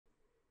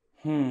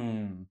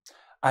Hmm.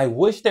 I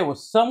wish there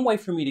was some way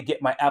for me to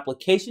get my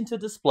application to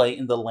display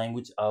in the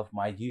language of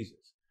my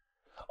users.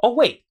 Oh,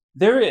 wait,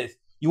 there is.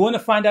 You want to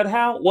find out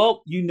how?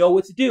 Well, you know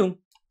what to do.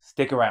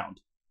 Stick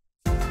around.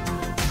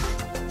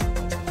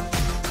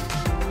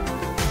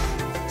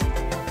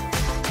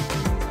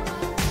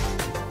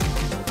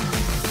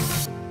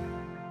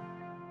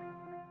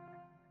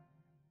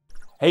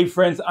 Hey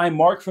friends, I'm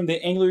Mark from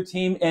the Angular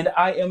team, and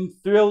I am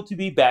thrilled to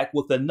be back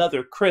with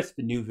another crisp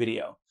new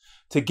video.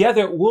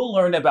 Together, we'll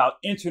learn about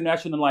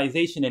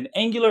internationalization in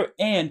Angular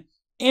and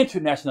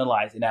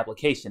internationalize in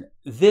application.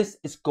 This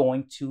is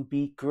going to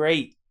be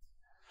great.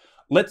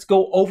 Let's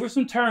go over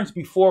some terms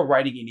before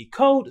writing any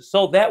code,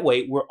 so that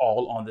way we're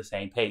all on the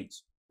same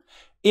page.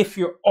 If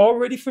you're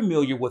already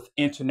familiar with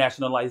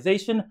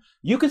internationalization,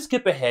 you can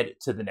skip ahead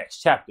to the next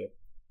chapter.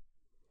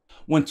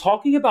 When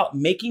talking about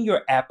making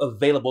your app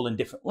available in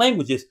different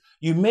languages,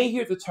 you may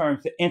hear the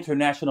terms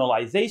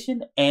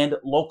internationalization and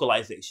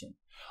localization.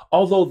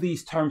 Although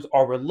these terms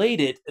are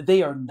related,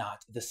 they are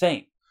not the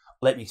same.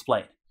 Let me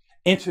explain.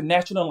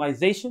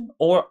 Internationalization,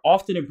 or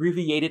often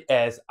abbreviated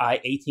as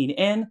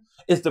I-18N,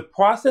 is the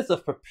process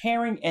of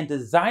preparing and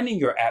designing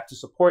your app to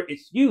support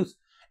its use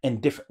in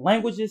different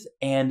languages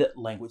and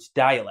language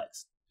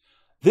dialects.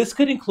 This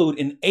could include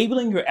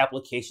enabling your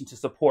application to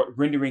support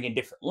rendering in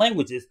different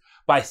languages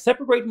by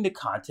separating the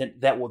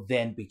content that will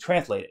then be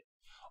translated.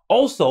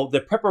 Also,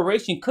 the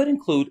preparation could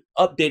include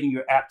updating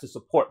your app to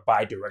support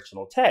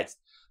bidirectional text,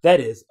 that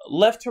is,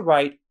 left to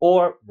right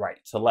or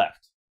right to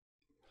left.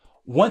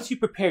 Once you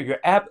prepare your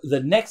app, the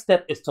next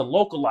step is to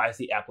localize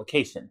the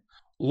application.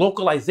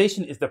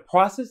 Localization is the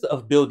process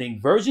of building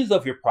versions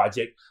of your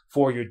project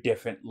for your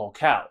different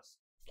locales.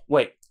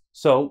 Wait,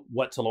 so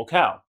what's a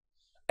locale?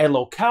 A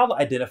locale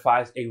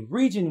identifies a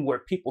region where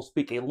people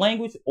speak a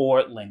language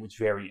or language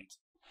variant.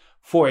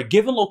 For a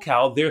given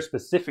locale, there's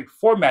specific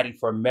formatting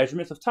for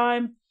measurements of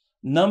time,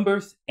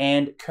 numbers,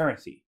 and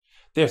currency.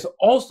 There's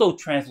also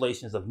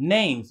translations of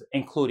names,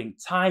 including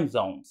time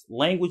zones,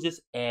 languages,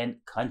 and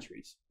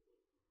countries.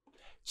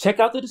 Check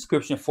out the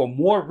description for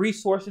more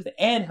resources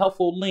and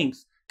helpful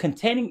links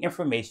containing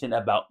information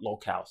about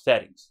locale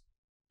settings.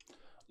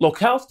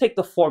 Locales take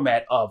the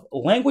format of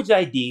language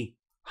ID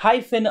 -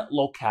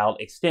 locale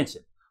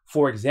extension.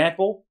 For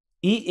example,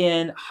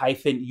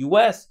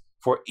 EN-US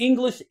for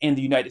English in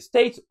the United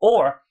States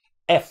or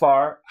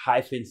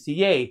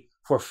FR-CA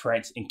for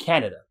French in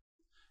Canada.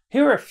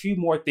 Here are a few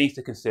more things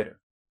to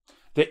consider.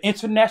 The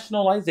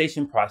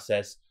internationalization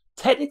process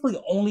technically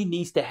only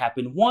needs to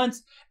happen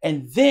once,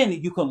 and then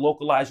you can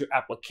localize your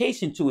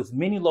application to as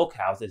many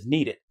locales as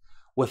needed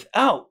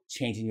without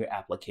changing your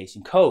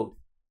application code.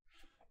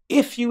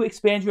 If you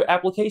expand your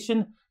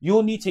application,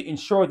 you'll need to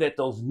ensure that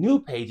those new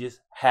pages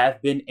have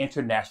been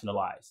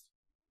internationalized.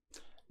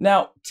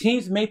 Now,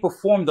 teams may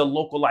perform the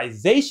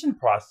localization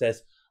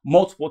process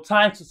multiple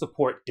times to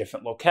support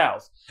different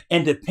locales,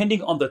 and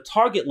depending on the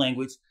target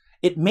language,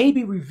 it may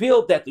be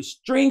revealed that the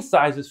string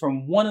sizes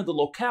from one of the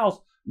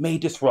locales may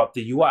disrupt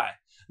the UI.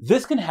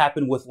 This can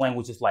happen with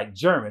languages like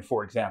German,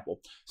 for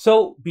example,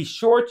 so be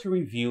sure to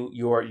review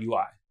your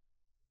UI.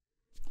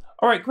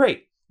 All right,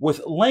 great.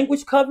 With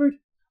language covered,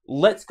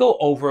 let's go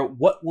over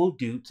what we'll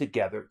do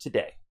together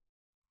today.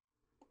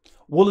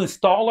 We'll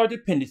install our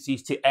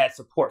dependencies to add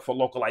support for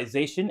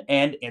localization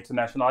and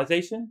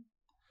internationalization.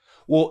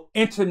 We'll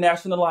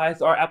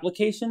internationalize our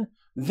application,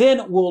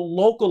 then we'll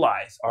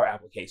localize our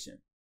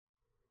application.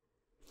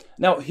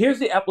 Now, here's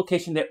the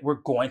application that we're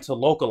going to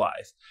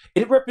localize.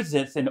 It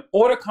represents an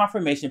order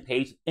confirmation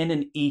page in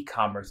an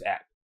e-commerce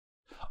app.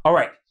 All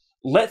right,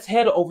 let's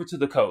head over to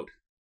the code.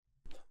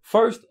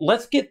 First,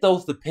 let's get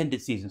those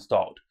dependencies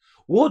installed.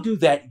 We'll do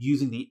that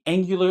using the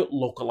Angular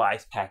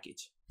Localize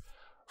package.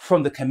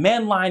 From the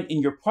command line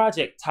in your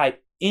project,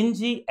 type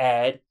ng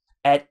add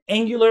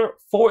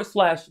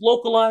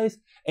 @angular/localize,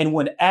 and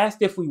when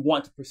asked if we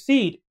want to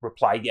proceed,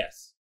 reply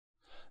yes.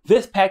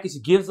 This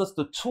package gives us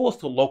the tools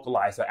to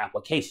localize our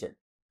application.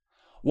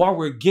 While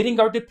we're getting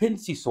our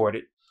dependencies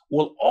sorted,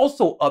 we'll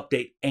also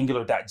update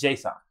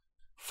angular.json.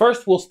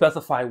 First, we'll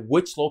specify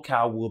which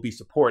locale we'll be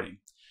supporting.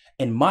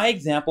 In my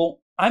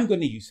example, I'm going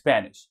to use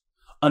Spanish.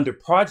 Under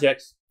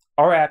projects,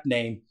 our app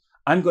name,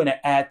 I'm going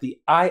to add the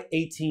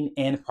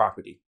I-18N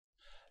property.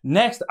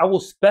 Next, I will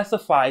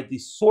specify the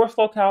source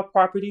locale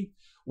property,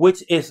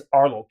 which is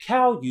our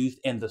locale used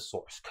in the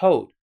source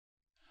code.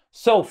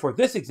 So for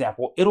this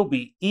example, it'll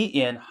be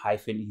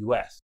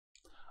EN-US.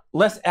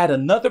 Let's add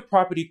another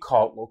property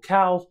called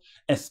locales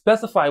and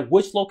specify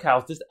which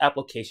locales this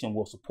application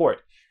will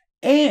support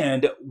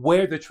and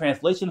where the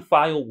translation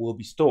file will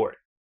be stored.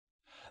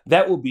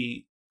 That will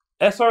be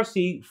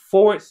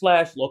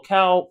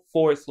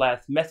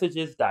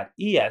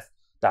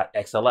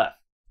src/locale/messages.es.xlf.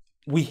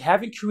 We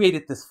haven't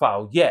created this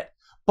file yet,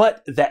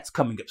 but that's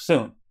coming up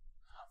soon.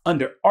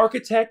 Under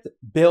Architect,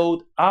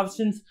 Build,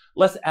 Options,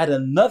 let's add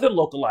another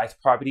localized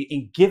property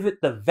and give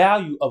it the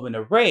value of an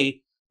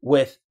array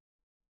with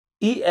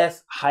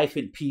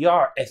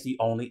es-pr as the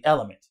only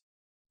element.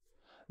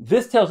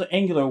 This tells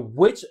Angular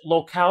which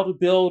locale to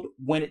build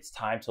when it's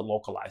time to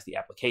localize the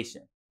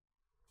application.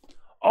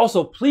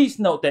 Also, please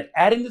note that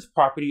adding this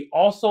property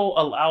also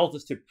allows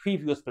us to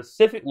preview a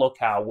specific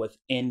locale with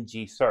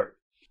ngserve.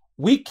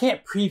 We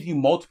can't preview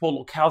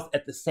multiple locales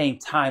at the same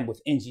time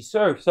with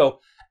ngserve, so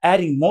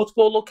adding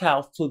multiple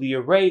locales to the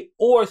array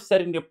or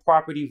setting the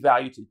property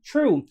value to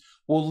true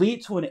will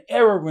lead to an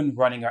error when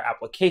running our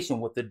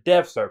application with the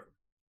dev server.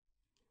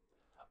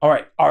 All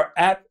right, our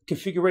app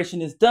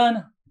configuration is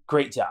done.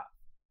 Great job.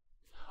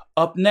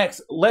 Up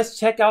next, let's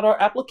check out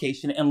our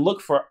application and look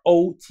for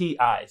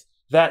OTIs.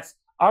 That's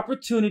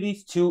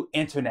opportunities to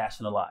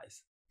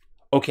internationalize.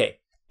 Okay,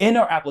 in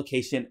our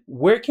application,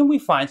 where can we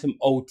find some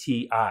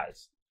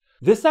OTIs?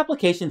 This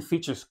application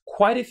features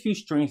quite a few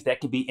strings that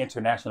can be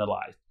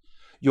internationalized.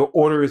 Your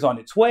order is on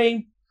its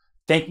way.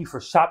 Thank you for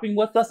shopping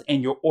with us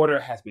and your order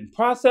has been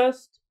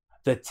processed.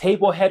 The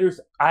table headers,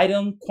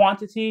 item,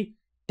 quantity,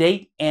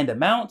 date, and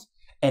amount.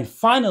 And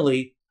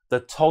finally,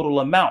 the total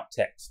amount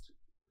text.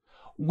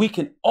 We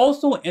can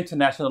also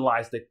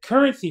internationalize the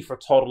currency for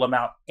total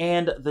amount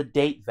and the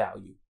date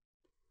value.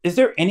 Is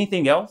there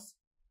anything else?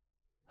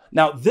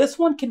 Now, this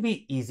one can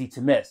be easy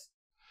to miss.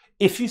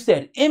 If you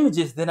said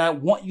images, then I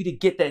want you to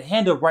get that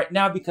handle right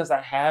now because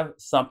I have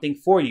something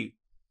for you.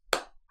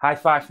 High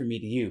five from me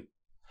to you.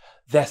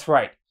 That's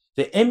right.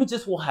 The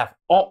images will have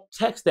alt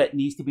text that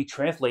needs to be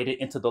translated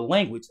into the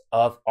language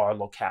of our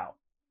locale.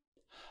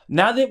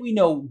 Now that we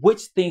know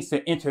which things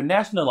to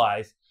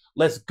internationalize,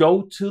 let's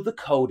go to the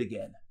code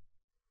again.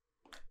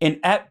 In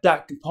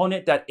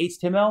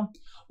app.component.html,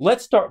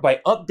 let's start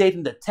by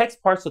updating the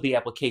text parts of the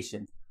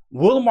application.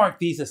 We'll mark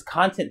these as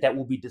content that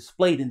will be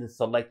displayed in the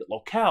selected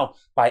locale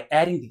by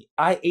adding the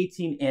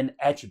i18n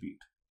attribute.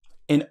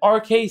 In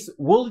our case,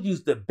 we'll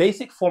use the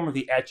basic form of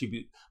the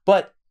attribute,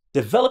 but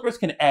developers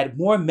can add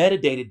more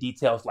metadata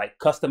details like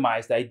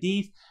customized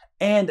IDs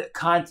and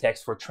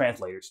context for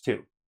translators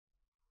too.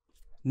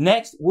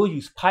 Next, we'll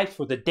use pipes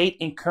for the date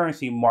and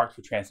currency marked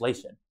for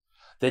translation.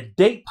 The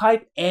date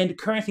pipe and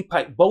currency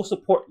pipe both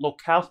support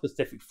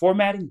locale-specific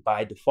formatting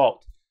by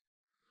default.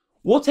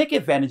 We'll take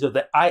advantage of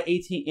the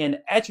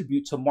i18n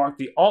attribute to mark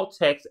the alt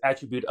text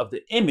attribute of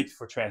the image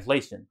for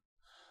translation.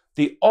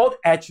 The alt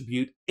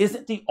attribute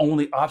isn't the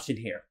only option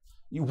here.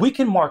 We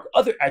can mark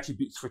other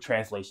attributes for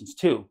translations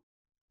too.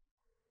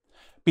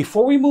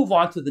 Before we move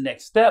on to the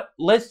next step,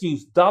 let's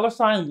use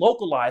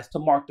 $Localize to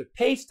mark the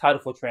page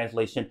title for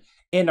translation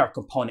in our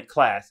component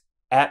class,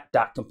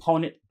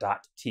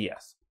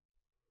 app.component.ts.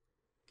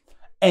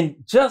 And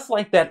just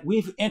like that,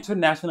 we've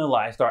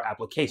internationalized our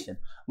application.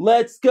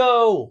 Let's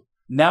go!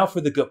 Now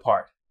for the good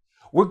part.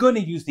 We're going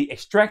to use the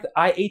extract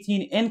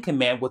i18n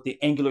command with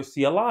the Angular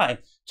CLI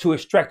to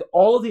extract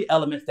all of the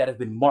elements that have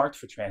been marked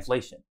for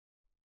translation.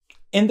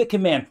 In the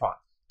command prompt,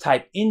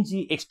 type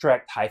ng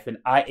extract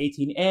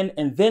 -i18n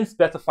and then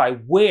specify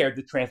where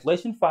the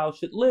translation file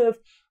should live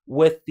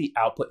with the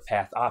output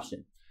path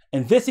option.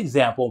 In this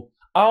example,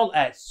 I'll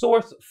add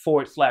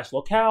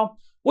source/locale,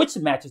 which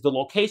matches the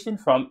location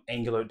from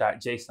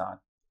angular.json.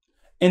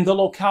 In the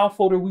locale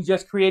folder we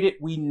just created,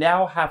 we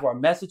now have our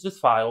messages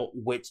file,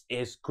 which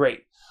is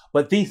great.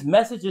 But these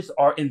messages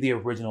are in the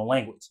original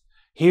language.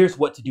 Here's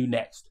what to do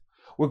next.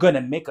 We're going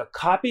to make a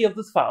copy of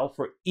this file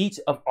for each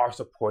of our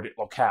supported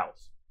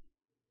locales.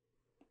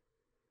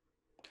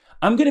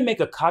 I'm going to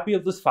make a copy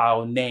of this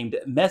file named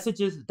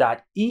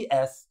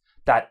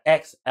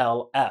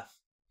messages.es.xlf.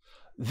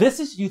 This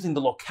is using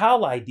the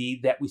locale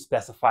ID that we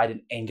specified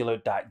in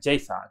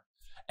angular.json.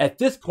 At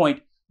this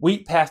point,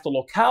 we pass the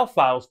locale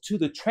files to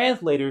the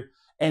translator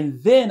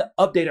and then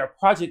update our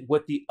project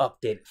with the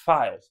updated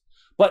files.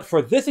 But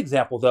for this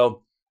example,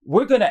 though,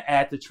 we're going to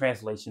add the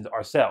translations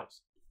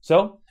ourselves.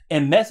 So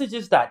in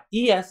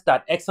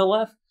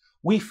messages.es.xlf,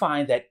 we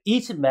find that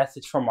each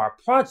message from our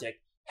project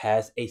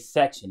has a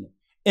section.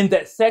 In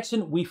that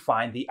section, we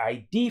find the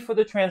ID for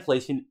the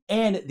translation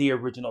and the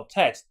original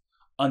text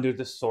under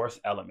the source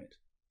element.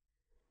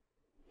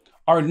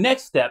 Our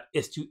next step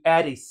is to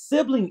add a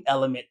sibling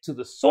element to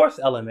the source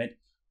element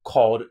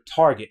called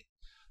target.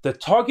 The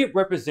target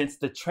represents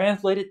the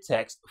translated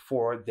text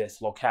for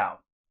this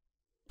locale.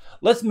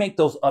 Let's make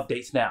those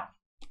updates now.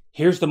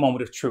 Here's the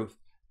moment of truth.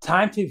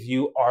 Time to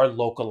view our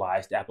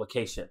localized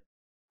application.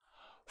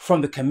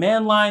 From the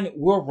command line,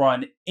 we'll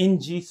run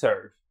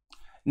ngserve.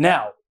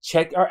 Now,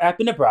 check our app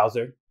in the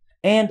browser,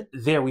 and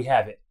there we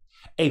have it.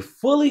 A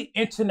fully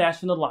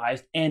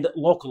internationalized and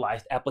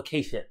localized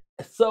application.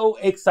 So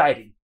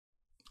exciting.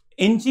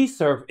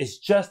 ngserve is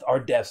just our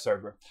dev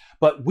server,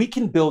 but we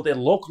can build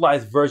and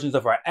localize versions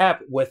of our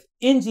app with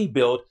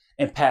ngbuild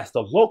and pass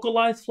the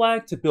localize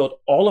flag to build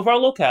all of our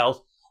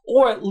locales,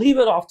 or leave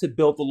it off to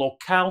build the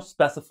locale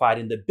specified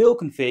in the build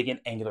config in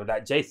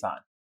angular.json.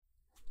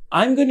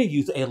 I'm going to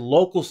use a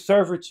local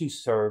server to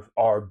serve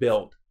our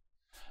build.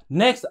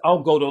 Next,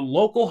 I'll go to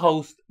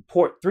localhost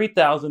port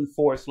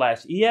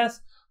 3000/ES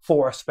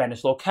for our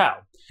Spanish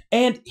locale.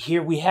 And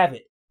here we have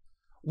it.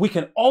 We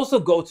can also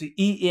go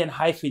to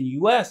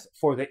en-US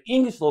for the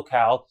English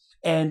locale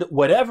and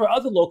whatever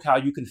other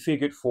locale you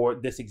configured for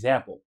this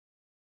example.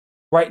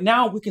 Right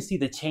now, we can see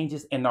the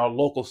changes in our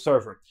local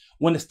server.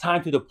 When it's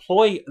time to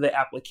deploy the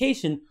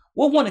application,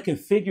 we'll want to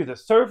configure the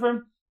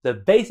server, the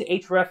base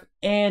href,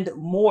 and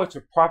more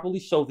to properly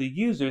show the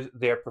users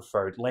their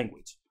preferred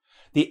language.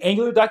 The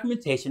Angular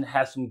documentation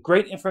has some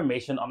great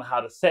information on how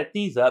to set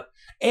these up,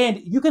 and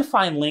you can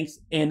find links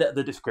in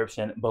the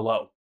description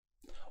below.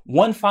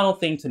 One final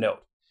thing to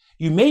note.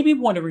 You may be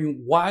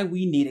wondering why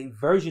we need a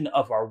version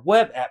of our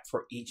web app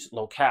for each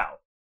locale.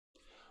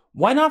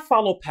 Why not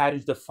follow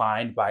patterns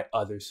defined by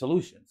other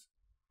solutions?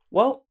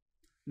 Well,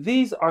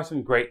 these are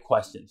some great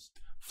questions.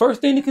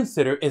 First thing to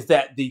consider is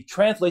that the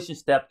translation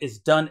step is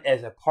done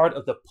as a part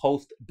of the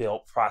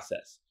post-build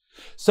process.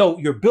 So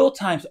your build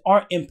times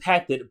aren't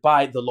impacted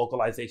by the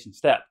localization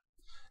step.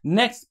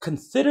 Next,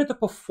 consider the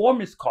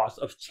performance cost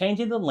of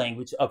changing the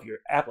language of your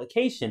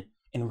application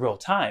in real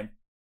time.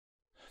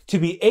 To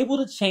be able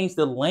to change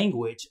the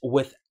language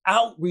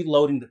without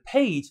reloading the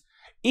page,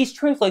 each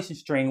translation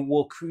string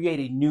will create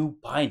a new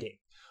binding.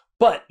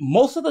 But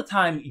most of the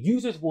time,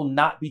 users will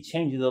not be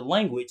changing the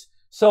language,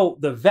 so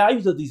the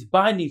values of these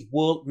bindings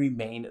will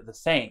remain the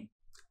same.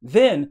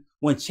 Then,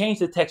 when change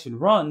detection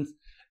runs,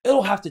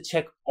 it'll have to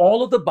check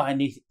all of the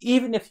bindings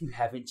even if you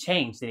haven't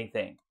changed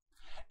anything.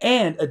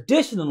 And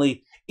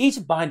additionally,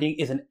 each binding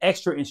is an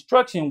extra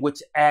instruction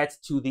which adds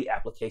to the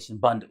application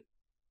bundle.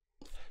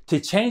 To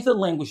change the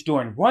language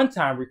during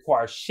runtime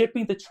requires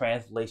shipping the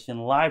translation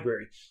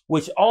library,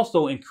 which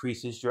also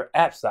increases your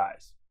app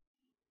size.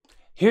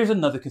 Here's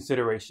another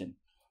consideration.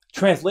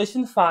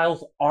 Translation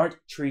files aren't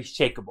tree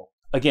shakeable.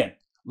 Again,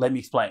 let me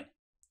explain.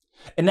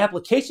 An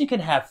application can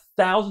have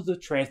thousands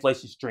of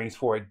translation strings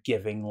for a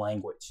given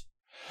language.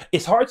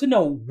 It's hard to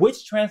know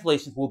which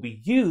translations will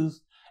be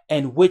used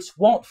and which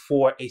won't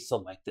for a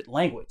selected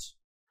language.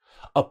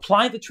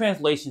 Applying the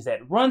translations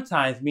at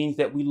runtimes means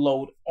that we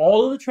load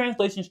all of the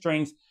translation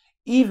strings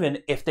even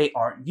if they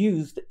aren't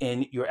used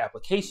in your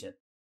application.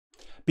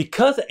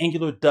 Because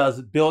Angular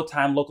does build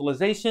time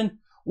localization,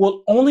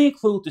 we'll only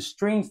include the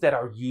strings that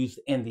are used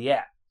in the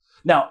app.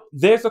 Now,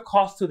 there's a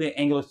cost to the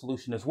Angular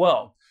solution as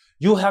well.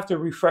 You'll have to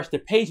refresh the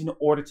page in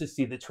order to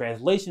see the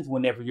translations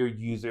whenever your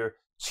user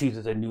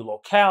chooses a new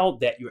locale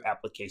that your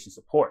application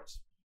supports.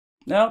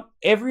 Now,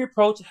 every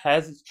approach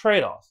has its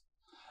trade-offs.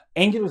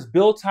 Angular's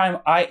build time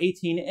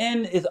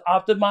I18N is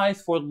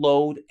optimized for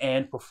load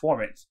and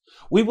performance.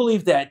 We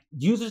believe that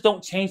users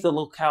don't change the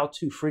locale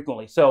too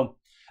frequently, so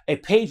a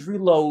page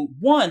reload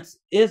once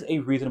is a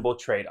reasonable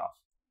trade-off.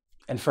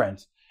 And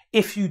friends,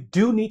 if you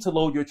do need to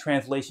load your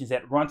translations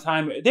at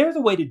runtime, there's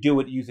a way to do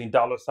it using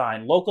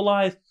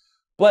 $Localize,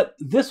 but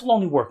this will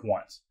only work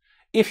once.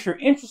 If you're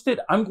interested,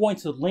 I'm going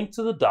to link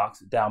to the docs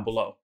down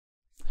below.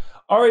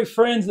 All right,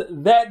 friends,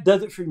 that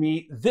does it for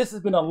me. This has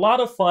been a lot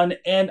of fun,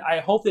 and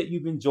I hope that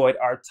you've enjoyed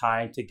our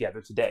time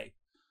together today.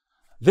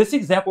 This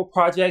example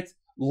project,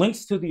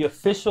 links to the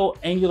official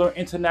Angular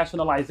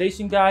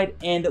Internationalization guide,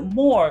 and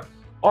more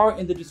are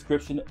in the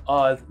description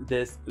of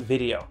this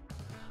video.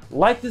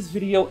 Like this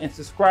video and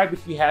subscribe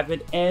if you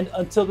haven't, and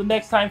until the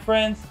next time,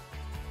 friends,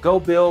 go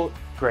build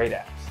great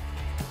apps.